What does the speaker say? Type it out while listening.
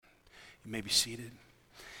You may be seated.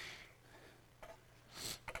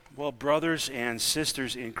 Well, brothers and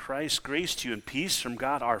sisters in Christ, grace to you and peace from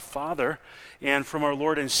God our Father and from our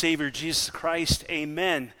Lord and Savior Jesus Christ.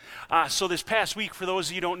 Amen. So this past week, for those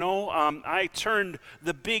of you who don't know, I turned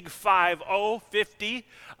the big 50.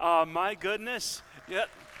 My goodness. Yep,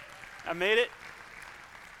 I made it.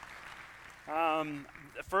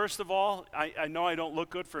 First of all, I know I don't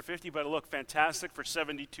look good for 50, but I look fantastic for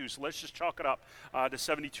 72. So let's just chalk it up to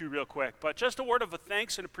 72 real quick. But just a word of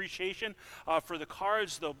thanks and appreciation for the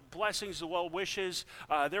cards, the blessings, the well wishes.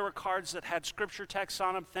 There were cards that had scripture texts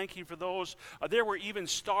on them. Thank you for those. There were even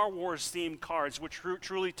Star Wars themed cards, which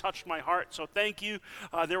truly touched my heart. So thank you.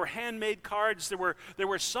 There were handmade cards. There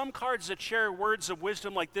were some cards that share words of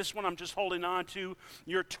wisdom, like this one I'm just holding on to.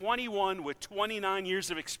 You're 21 with 29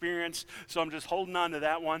 years of experience. So I'm just holding on to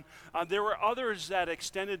that one. There were others that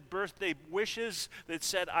extended birthday wishes that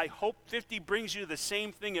said, I hope 50 brings you the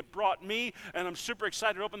same thing it brought me. And I'm super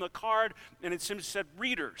excited to open the card, and it simply said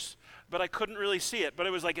readers. But I couldn't really see it, but it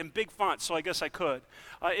was like in big font, so I guess I could.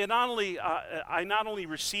 I not only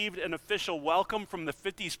received an official welcome from the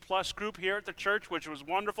 50s Plus group here at the church, which was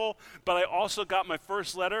wonderful, but I also got my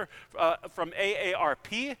first letter from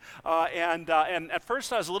AARP, and at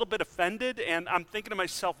first I was a little bit offended, and I'm thinking to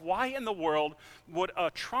myself, why in the world would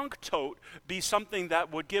a trunk tote be something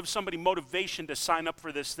that would give somebody motivation to sign up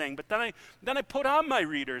for this thing? But then I put on my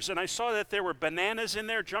readers, and I saw that there were bananas in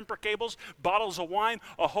there, jumper cables, bottles of wine,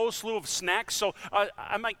 a whole slew of snacks, so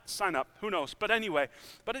I might sign up, who knows. But anyway,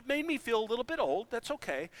 but it made me feel a little bit old. That's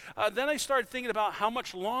okay. Then I started thinking about how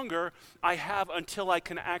much longer I have until I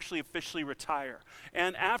can actually officially retire.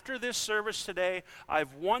 And after this service today, I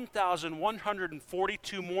have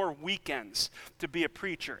 1,142 more weekends to be a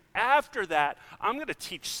preacher. After that, I'm going to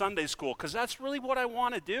teach Sunday school, because that's really what I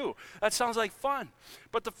want to do. That sounds like fun.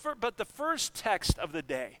 But the first text of the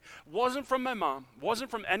day wasn't from my mom, wasn't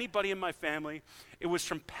from anybody in my family. It was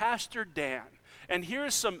from Pastor Dan. And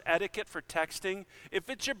here's some etiquette for texting. If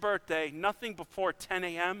it's your birthday, nothing before 10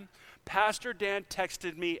 a.m., Pastor Dan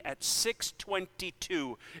texted me at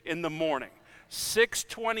 6:22 in the morning.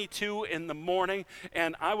 6:22 in the morning,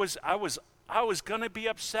 and I was going to be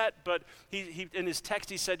upset, but he in his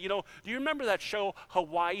text he said, do you remember that show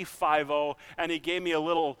Hawaii Five-0? And he gave me a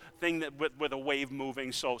little thing that with a wave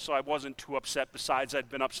moving, so I wasn't too upset. Besides, I'd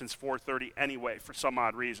been up since 4:30 anyway for some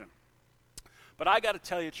odd reason. But I got to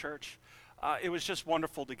tell you, church, it was just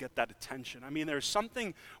wonderful to get that attention. I mean, there's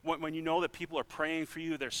something when you know that people are praying for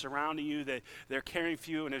you, they're surrounding you, they're caring for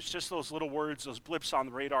you, and it's just those little words, those blips on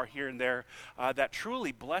the radar here and there that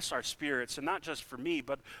truly bless our spirits, and not just for me,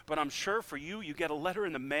 but I'm sure for you. You get a letter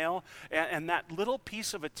in the mail, and that little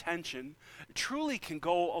piece of attention truly can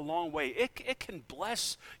go a long way. It can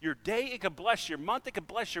bless your day, it can bless your month, it can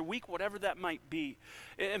bless your week, whatever that might be.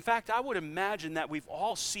 In fact, I would imagine that we've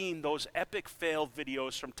all seen those epic fail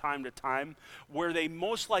videos from time to time, where they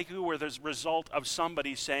most likely were the result of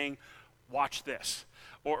somebody saying, watch this,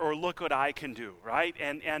 or look what I can do, right?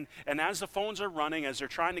 And as the phones are running, as they're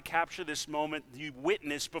trying to capture this moment, you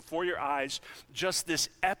witness before your eyes just this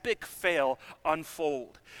epic fail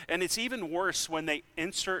unfold. And it's even worse when they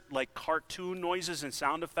insert like cartoon noises and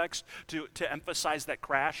sound effects to emphasize that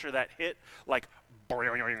crash or that hit, like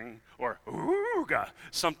or ooga,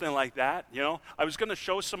 something like that. I was going to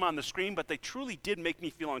show some on the screen, but they truly did make me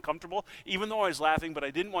feel uncomfortable, even though I was laughing, but I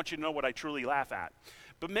didn't want you to know what I truly laugh at.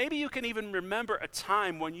 But maybe you can even remember a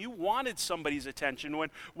time when you wanted somebody's attention,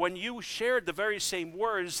 when you shared the very same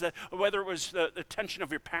words, that whether it was the attention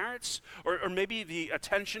of your parents or maybe the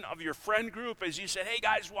attention of your friend group, as you said, hey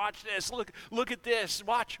guys, watch this, look at this,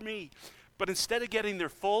 watch me. But instead of getting their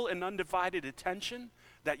full and undivided attention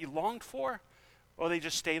that you longed for, or they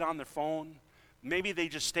just stayed on their phone. Maybe they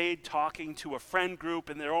just stayed talking to a friend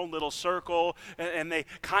group in their own little circle, and they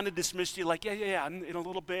kind of dismissed you like, yeah, in a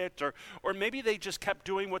little bit. Or maybe they just kept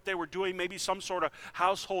doing what they were doing, maybe some sort of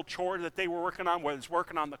household chore that they were working on, whether it's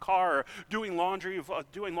working on the car or doing laundry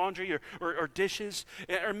or dishes.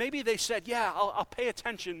 Or maybe they said, yeah, I'll pay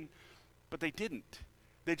attention, but they didn't.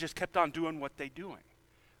 They just kept on doing what they're doing.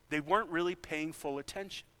 They weren't really paying full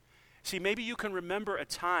attention. See, maybe you can remember a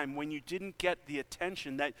time when you didn't get the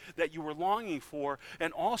attention that you were longing for,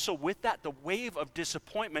 and also with that, the wave of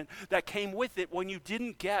disappointment that came with it when you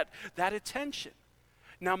didn't get that attention.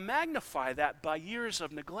 Now magnify that by years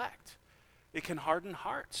of neglect. It can harden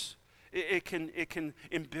hearts. It can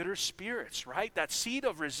embitter spirits, right? That seed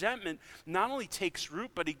of resentment not only takes root,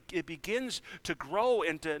 but it begins to grow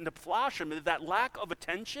and to blossom. That lack of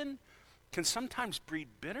attention can sometimes breed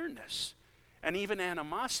bitterness and even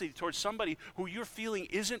animosity towards somebody who you're feeling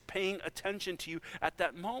isn't paying attention to you at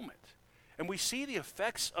that moment. And we see the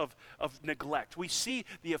effects of neglect. We see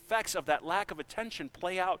the effects of that lack of attention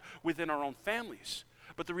play out within our own families.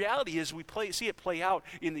 But the reality is see it play out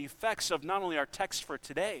in the effects of not only our text for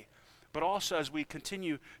today, but also as we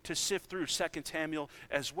continue to sift through 2 Samuel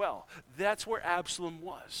as well. That's where Absalom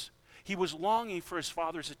was. He was longing for his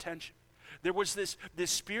father's attention. There was this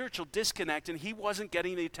spiritual disconnect, and he wasn't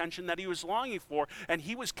getting the attention that he was longing for, and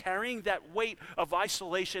he was carrying that weight of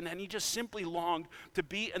isolation, and he just simply longed to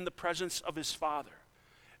be in the presence of his father.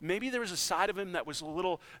 Maybe there was a side of him that was a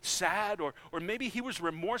little sad, or maybe he was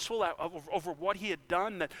remorseful over what he had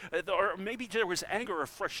done, or maybe there was anger or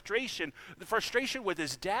frustration, the frustration with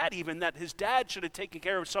his dad even, that his dad should have taken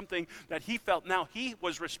care of something that he felt now he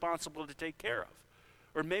was responsible to take care of.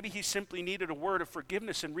 Or maybe he simply needed a word of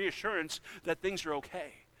forgiveness and reassurance that things are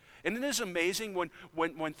okay. And it is amazing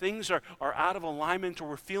when things are out of alignment, or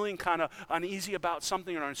we're feeling kind of uneasy about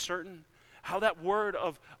something or uncertain, how that word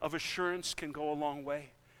of assurance can go a long way.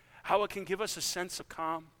 How it can give us a sense of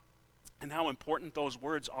calm, and how important those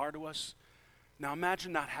words are to us. Now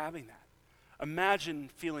imagine not having that. Imagine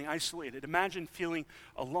feeling isolated. Imagine feeling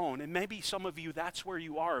alone. And maybe some of you, that's where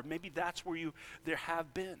you are. Maybe that's where there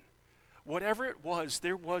have been. Whatever it was,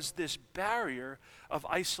 there was this barrier of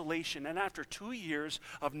isolation. And after 2 years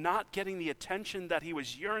of not getting the attention that he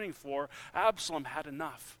was yearning for, Absalom had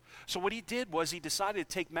enough. So what he did was he decided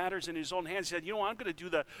to take matters in his own hands. He said, you know what, I'm going to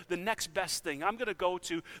do the next best thing. I'm going to go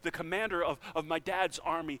to the commander of my dad's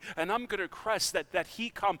army, and I'm going to request that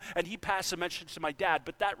he come and he pass a message to my dad.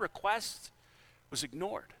 But that request was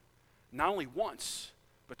ignored. Not only once,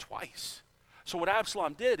 but twice. So what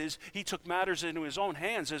Absalom did is he took matters into his own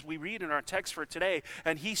hands, as we read in our text for today,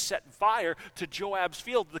 and he set fire to Joab's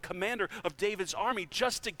field, the commander of David's army,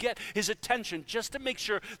 just to get his attention, just to make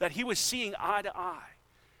sure that he was seeing eye to eye.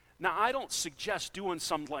 Now, I don't suggest doing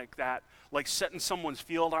something like that, like setting someone's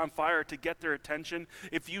field on fire to get their attention.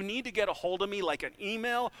 If you need to get a hold of me, like an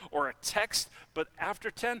email or a text, but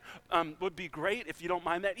after 10 would be great if you don't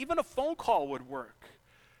mind that. Even a phone call would work.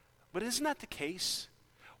 But isn't that the case?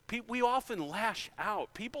 We often lash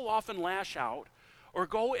out. People often lash out or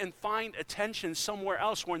go and find attention somewhere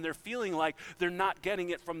else when they're feeling like they're not getting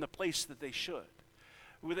it from the place that they should.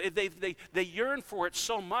 They yearn for it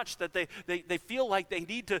so much that they feel like they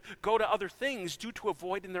need to go to other things to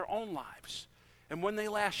avoid in their own lives. And when they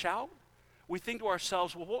lash out, we think to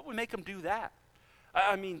ourselves, well, what would make them do that?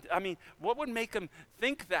 I mean, what would make them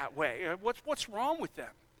think that way? What's wrong with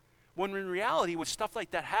them? When in reality, when stuff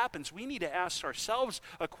like that happens, we need to ask ourselves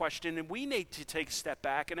a question, and we need to take a step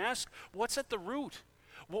back and ask, what's at the root?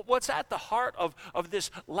 What's at the heart of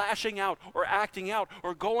this lashing out or acting out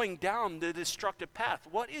or going down the destructive path?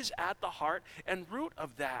 What is at the heart and root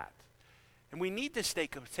of that? And we need to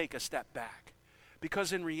take a step back,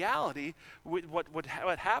 because in reality, what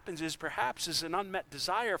happens is perhaps is an unmet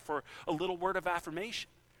desire for a little word of affirmation,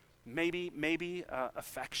 maybe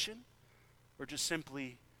affection, or just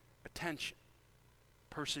simply attention.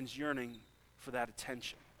 Person's yearning for that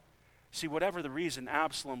attention. See, whatever the reason,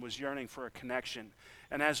 Absalom was yearning for a connection.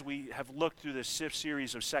 And as we have looked through this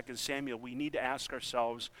series of 2 Samuel, we need to ask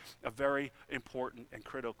ourselves a very important and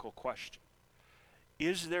critical question.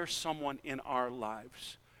 Is there someone in our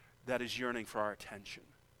lives that is yearning for our attention?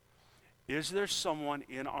 Is there someone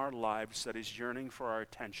in our lives that is yearning for our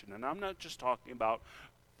attention? And I'm not just talking about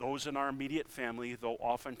those in our immediate family, though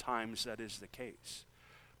oftentimes that is the case.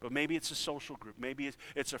 But maybe it's a social group. Maybe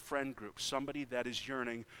it's a friend group. Somebody that is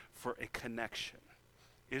yearning for a connection.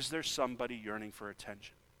 Is there somebody yearning for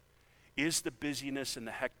attention? Is the busyness and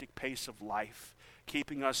the hectic pace of life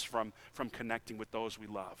keeping us from connecting with those we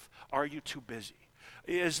love? Are you too busy?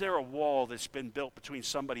 Is there a wall that's been built between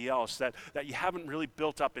somebody else that you haven't really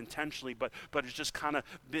built up intentionally, but it's just kind of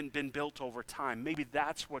been built over time? Maybe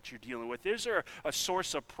that's what you're dealing with. Is there a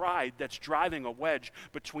source of pride that's driving a wedge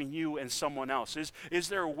between you and someone else? Is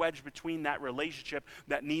there a wedge between that relationship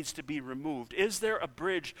that needs to be removed? Is there a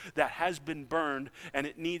bridge that has been burned and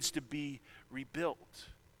it needs to be rebuilt?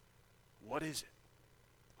 What is it?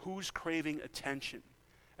 Who's craving attention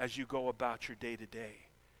as you go about your day-to-day?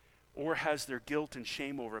 Or has their guilt and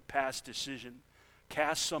shame over a past decision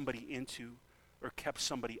cast somebody into or kept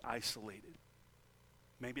somebody isolated?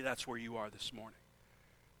 Maybe that's where you are this morning.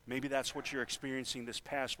 Maybe that's what you're experiencing this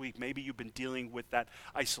past week. Maybe you've been dealing with that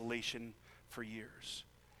isolation for years.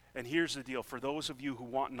 And here's the deal. For those of you who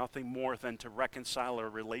want nothing more than to reconcile a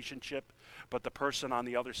relationship, but the person on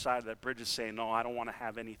the other side of that bridge is saying, no, I don't want to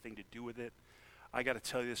have anything to do with it, I got to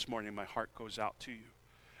tell you this morning, my heart goes out to you.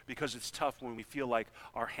 Because it's tough when we feel like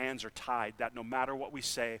our hands are tied, that no matter what we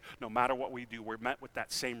say, no matter what we do, we're met with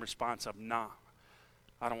that same response of, nah,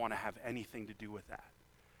 I don't want to have anything to do with that.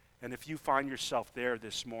 And if you find yourself there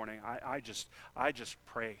this morning, I just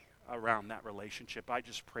pray around that relationship. I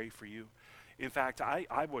just pray for you. In fact,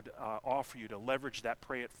 I would offer you to leverage that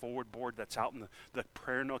Pray It Forward board that's out in the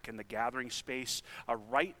prayer nook and the gathering space.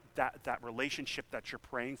 Write that relationship that you're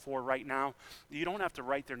praying for right now. You don't have to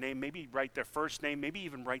write their name. Maybe write their first name. Maybe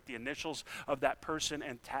even write the initials of that person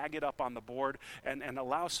and tag it up on the board and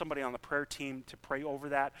allow somebody on the prayer team to pray over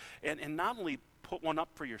that. And not only put one up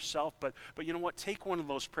for yourself, but you know what? Take one of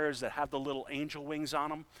those prayers that have the little angel wings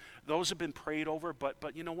on them. Those have been prayed over,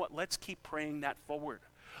 but you know what? Let's keep praying that forward.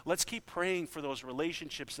 Let's keep praying for those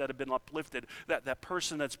relationships that have been uplifted, that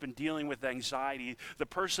person that's been dealing with anxiety, the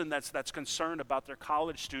person that's concerned about their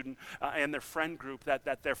college student and their friend group,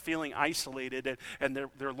 that they're feeling isolated and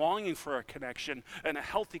they're longing for a connection and a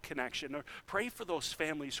healthy connection. Or pray for those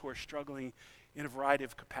families who are struggling in a variety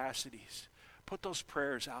of capacities. Put those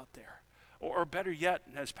prayers out there. Or better yet,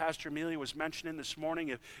 as Pastor Amelia was mentioning this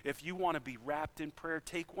morning, if you want to be wrapped in prayer,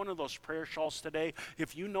 take one of those prayer shawls today.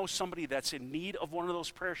 If you know somebody that's in need of one of those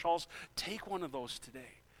prayer shawls, take one of those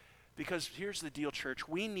today. Because here's the deal, church.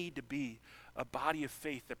 We need to be a body of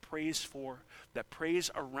faith that prays for, that prays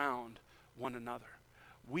around one another.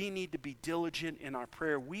 We need to be diligent in our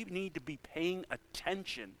prayer. We need to be paying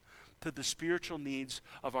attention to the spiritual needs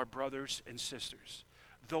of our brothers and sisters,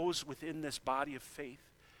 those within this body of faith,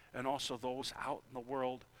 and also those out in the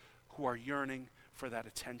world who are yearning for that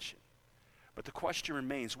attention. But the question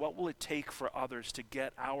remains, what will it take for others to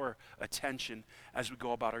get our attention as we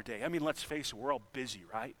go about our day? I mean, let's face it, we're all busy,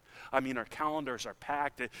 right? I mean, our calendars are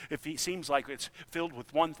packed. It seems like it's filled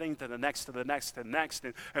with one thing to the next, to the next, to the next,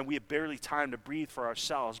 and we have barely time to breathe for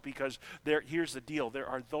ourselves because here's the deal. There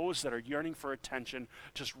are those that are yearning for attention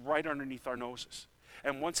just right underneath our noses.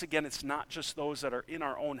 And once again, it's not just those that are in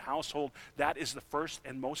our own household. That is the first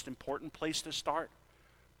and most important place to start.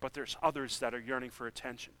 But there's others that are yearning for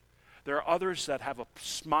attention. There are others that have a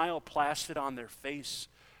smile plastered on their face,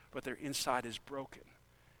 but their inside is broken.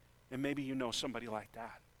 And maybe you know somebody like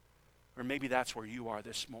that. Or maybe that's where you are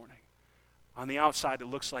this morning. On the outside, it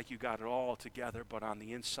looks like you got it all together, but on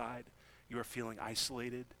the inside, you are feeling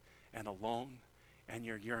isolated and alone, and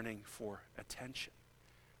you're yearning for attention.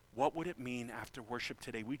 What would it mean after worship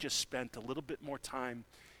today? We just spent a little bit more time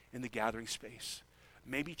in the gathering space.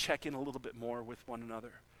 Maybe check in a little bit more with one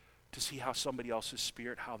another to see how somebody else's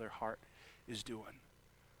spirit, how their heart is doing.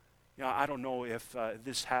 You know, I don't know if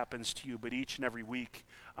this happens to you, but each and every week,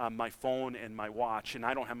 my phone and my watch, and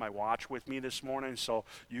I don't have my watch with me this morning, so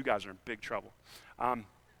you guys are in big trouble.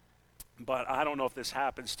 But I don't know if this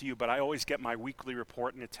happens to you, but I always get my weekly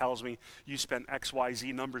report, and it tells me you spent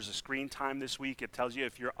XYZ numbers of screen time this week. It tells you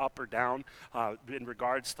if you're up or down in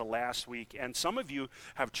regards to last week. And some of you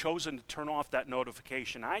have chosen to turn off that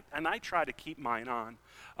notification. I try to keep mine on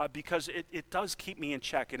because it does keep me in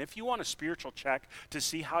check. And if you want a spiritual check to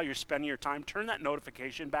see how you're spending your time, turn that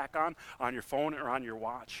notification back on your phone or on your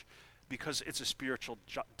watch, because it's a spiritual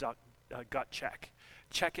gut check.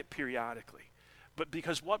 Check it periodically. But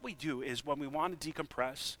because what we do is when we want to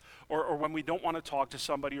decompress or when we don't want to talk to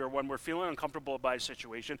somebody or when we're feeling uncomfortable by a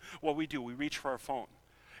situation, what we do, we reach for our phone.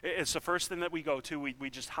 It's the first thing that we go to. We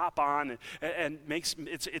just hop on and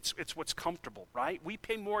it's what's comfortable, right? We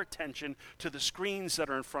pay more attention to the screens that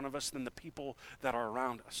are in front of us than the people that are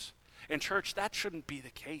around us. In church, that shouldn't be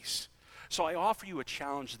the case. So I offer you a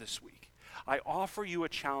challenge this week. I offer you a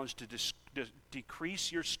challenge to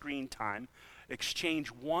decrease your screen time. Exchange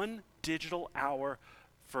 1 digital hour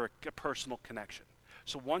for a personal connection.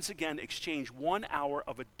 So once again, exchange 1 hour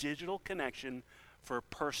of a digital connection for a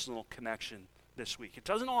personal connection this week. It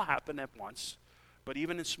doesn't all happen at once, but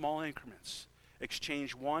even in small increments,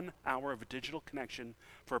 exchange 1 hour of a digital connection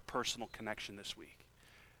for a personal connection this week.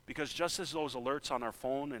 Because just as those alerts on our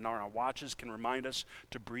phone and on our watches can remind us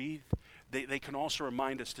to breathe, they can also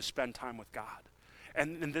remind us to spend time with God.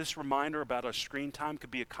 And this reminder about our screen time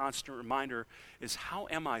could be a constant reminder is how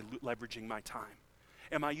am I leveraging my time?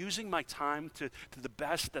 Am I using my time to the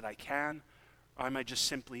best that I can? Or am I just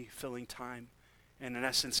simply filling time and in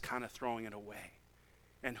essence kind of throwing it away?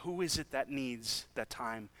 And who is it that needs that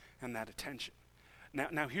time and that attention?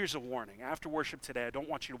 Now here's a warning. After worship today, I don't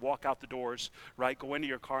want you to walk out the doors, right? Go into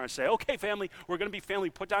your car and say, okay, family, we're going to be family.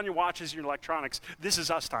 Put down your watches, your electronics. This is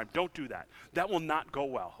us time. Don't do that. That will not go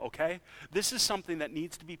well, okay? This is something that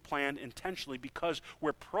needs to be planned intentionally because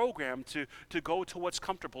we're programmed to go to what's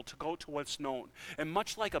comfortable, to go to what's known. And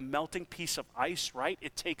much like a melting piece of ice, right?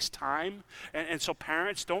 It takes time. And so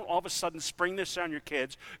parents, don't all of a sudden spring this on your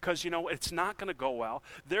kids because, you know, it's not going to go well.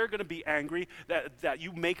 They're going to be angry that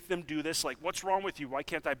you make them do this. Like, what's wrong with you? to you? Why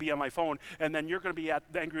can't I be on my phone? And then you're going to be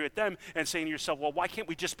angry at them and saying to yourself, well, why can't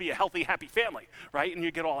we just be a healthy, happy family, right? And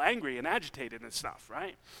you get all angry and agitated and stuff,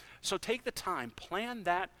 right? So take the time, plan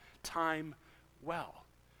that time well.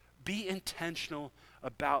 Be intentional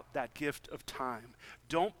about that gift of time.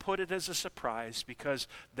 Don't put it as a surprise, because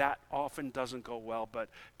that often doesn't go well, but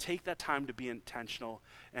take that time to be intentional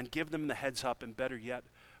and give them the heads up, and better yet,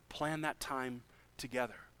 plan that time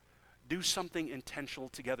together. Do something intentional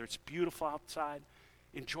together. It's beautiful outside.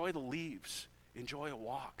 Enjoy the leaves. Enjoy a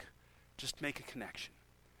walk. Just make a connection.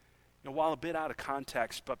 While a bit out of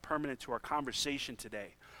context, but permanent to our conversation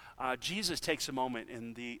today, Jesus takes a moment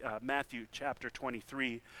in the Matthew chapter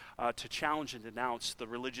 23 to challenge and denounce the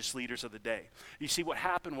religious leaders of the day. You see, what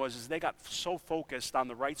happened was they got so focused on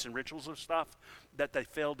the rites and rituals of stuff that they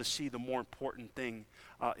failed to see the more important thing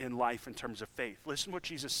in life in terms of faith. Listen what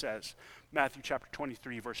Jesus says, Matthew chapter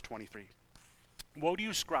 23, verse 23. Woe to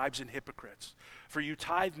you, scribes and hypocrites, for you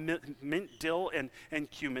tithe mint, dill,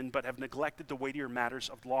 and cumin, but have neglected the weightier matters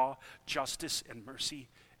of law, justice, and mercy,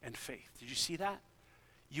 and faith. Did you see that?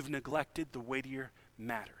 You've neglected the weightier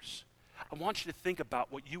matters. I want you to think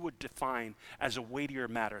about what you would define as a weightier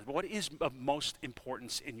matter. What is of most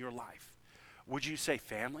importance in your life? Would you say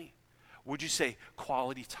family? Would you say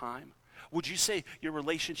quality time? Would you say your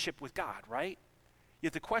relationship with God, right?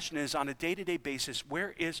 Yet the question is, on a day-to-day basis,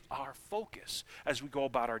 where is our focus as we go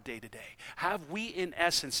about our day-to-day? Have we, in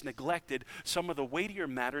essence, neglected some of the weightier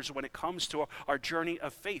matters when it comes to our journey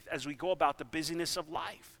of faith as we go about the busyness of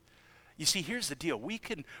life? You see, here's the deal. We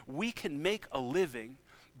can make a living,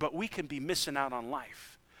 but we can be missing out on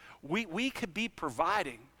life. We could be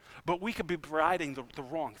providing, but we could be providing the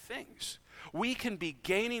wrong things. We can be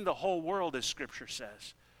gaining the whole world, as Scripture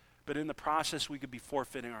says, but in the process, we could be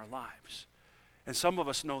forfeiting our lives. And some of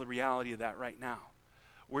us know the reality of that right now.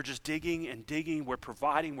 We're just digging and digging, we're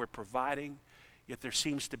providing, yet there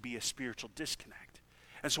seems to be a spiritual disconnect.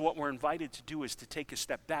 And so what we're invited to do is to take a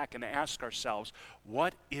step back and to ask ourselves,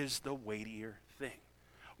 what is the weightier thing?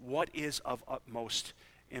 What is of utmost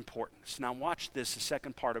importance? Now watch this, the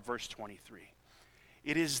second part of verse 23.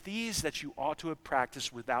 It is these that you ought to have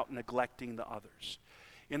practiced without neglecting the others.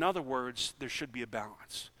 In other words, there should be a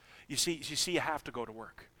balance. You see, you have to go to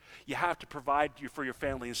work. You have to provide for your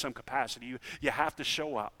family in some capacity. You have to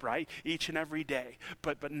show up, right? Each and every day,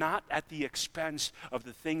 but not at the expense of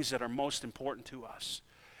the things that are most important to us.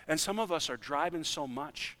 And some of us are driving so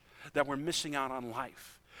much that we're missing out on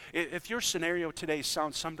life. If your scenario today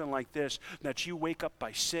sounds something like this, that you wake up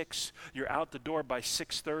by 6, you're out the door by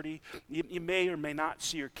 6:30, you may or may not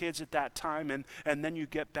see your kids at that time, and then you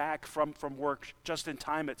get back from work just in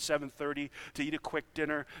time at 7:30 to eat a quick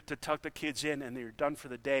dinner, to tuck the kids in, and you're done for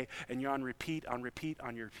the day, and you're on repeat, on repeat,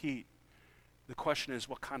 on your repeat. The question is,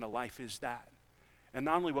 what kind of life is that? And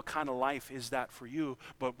not only what kind of life is that for you,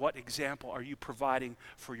 but what example are you providing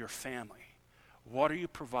for your family? What are you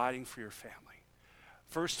providing for your family?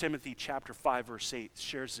 1 Timothy chapter 5, verse 8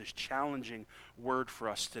 shares this challenging word for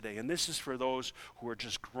us today. And this is for those who are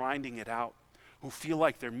just grinding it out, who feel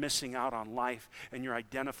like they're missing out on life, and you're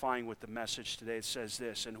identifying with the message today. It says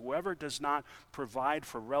this, and whoever does not provide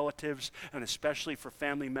for relatives, and especially for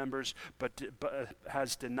family members, but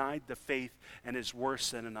has denied the faith and is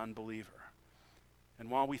worse than an unbeliever. And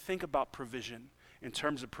while we think about provision in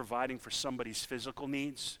terms of providing for somebody's physical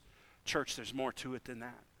needs, church, there's more to it than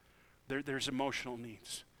that. There's emotional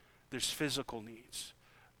needs. There's physical needs.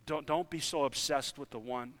 Don't be so obsessed with the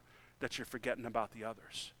one that you're forgetting about the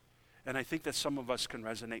others. And I think that some of us can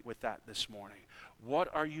resonate with that this morning.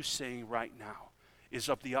 What are you saying right now is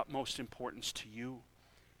of the utmost importance to you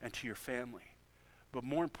and to your family? But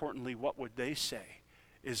more importantly, what would they say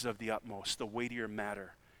is of the utmost, the weightier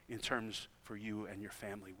matter in terms for you and your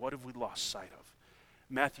family? What have we lost sight of?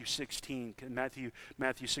 Matthew 16,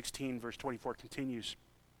 verse 24 continues.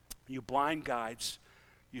 You blind guides,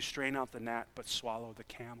 you strain out the gnat, but swallow the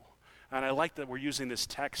camel. And I like that we're using this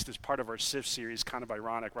text as part of our SIF series, kind of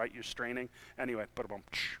ironic, right? You're straining. Anyway,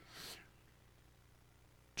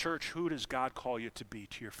 church, who does God call you to be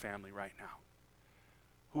to your family right now?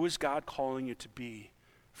 Who is God calling you to be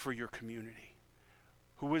for your community?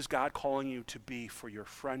 Who is God calling you to be for your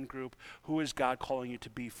friend group? Who is God calling you to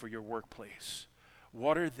be for your workplace?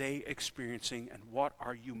 What are they experiencing, and what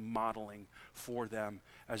are you modeling for them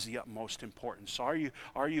as the utmost importance? Are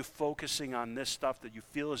you focusing on this stuff that you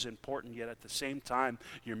feel is important, yet at the same time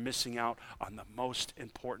you're missing out on the most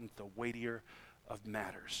important, the weightier of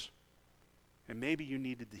matters? And maybe you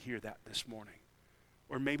needed to hear that this morning.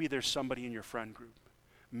 Or maybe there's somebody in your friend group.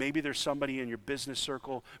 Maybe there's somebody in your business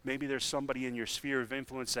circle. Maybe there's somebody in your sphere of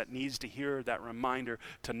influence that needs to hear that reminder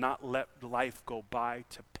to not let life go by,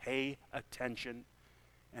 to pay attention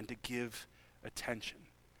and to give attention.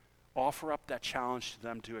 Offer up that challenge to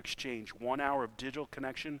them to exchange 1 hour of digital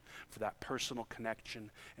connection for that personal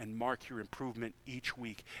connection, and mark your improvement each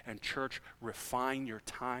week. And church, refine your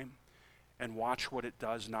time and watch what it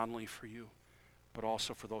does, not only for you, but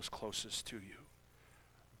also for those closest to you.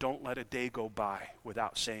 Don't let a day go by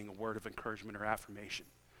without saying a word of encouragement or affirmation.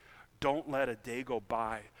 Don't let a day go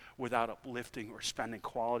by without uplifting or spending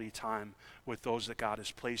quality time with those that God has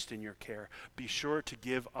placed in your care. Be sure to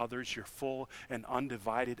give others your full and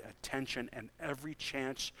undivided attention, and every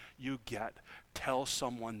chance you get, tell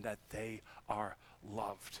someone that they are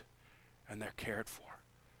loved and they're cared for.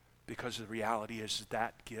 Because the reality is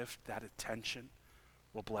that gift, that attention,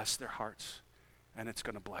 will bless their hearts, and it's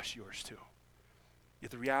going to bless yours too. Yet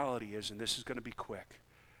the reality is, and this is going to be quick,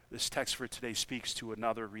 this text for today speaks to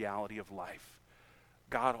another reality of life.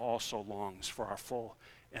 God also longs for our full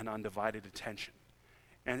and undivided attention.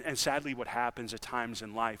 And sadly, what happens at times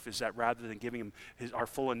in life is that rather than giving him our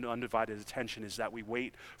full and undivided attention, is that we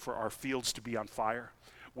wait for our fields to be on fire.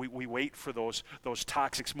 We wait for those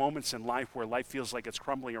toxic moments in life where life feels like it's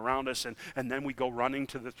crumbling around us, and then we go running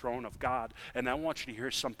to the throne of God. And I want you to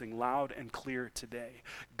hear something loud and clear today.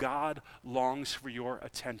 God longs for your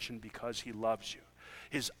attention because he loves you.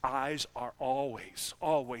 His eyes are always,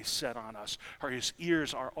 always set on us, or his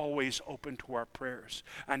ears are always open to our prayers.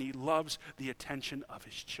 And he loves the attention of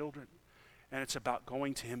his children. And it's about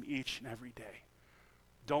going to him each and every day.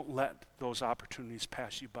 Don't let those opportunities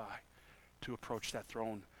pass you by to approach that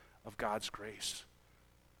throne of God's grace.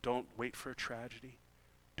 Don't wait for a tragedy.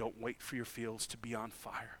 Don't wait for your fields to be on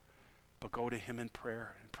fire. But go to him in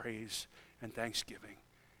prayer and praise and thanksgiving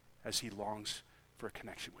as he longs for a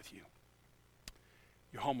connection with you.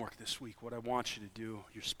 Your homework this week, what I want you to do,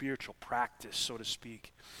 your spiritual practice, so to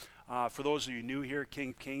speak. For those of you new here at King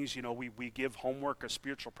of Kings, we give homework, a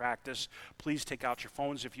spiritual practice. Please take out your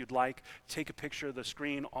phones if you'd like. Take a picture of the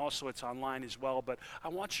screen. Also, it's online as well. But I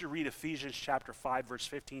want you to read Ephesians chapter 5, verse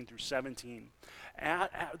 15 through 17.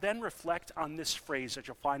 Then reflect on this phrase that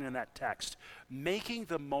you'll find in that text, making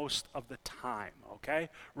the most of the time, okay?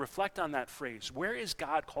 Reflect on that phrase. Where is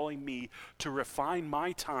God calling me to refine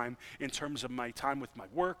my time in terms of my time with my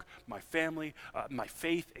work, my family, my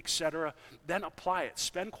faith, etc.? Then apply it.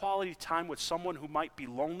 Spend quality time with someone who might be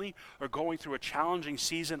lonely or going through a challenging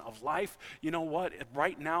season of life. You know what?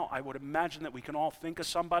 Right now, I would imagine that we can all think of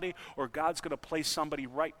somebody, or God's going to place somebody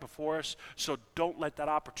right before us. So don't let that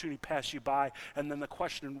opportunity pass you by. And then the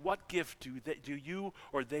question, what gift do you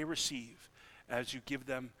or they receive as you give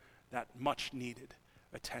them that much needed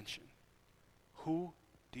attention? Who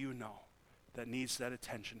do you know that needs that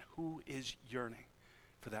attention? Who is yearning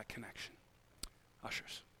for that connection?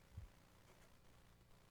 Ushers.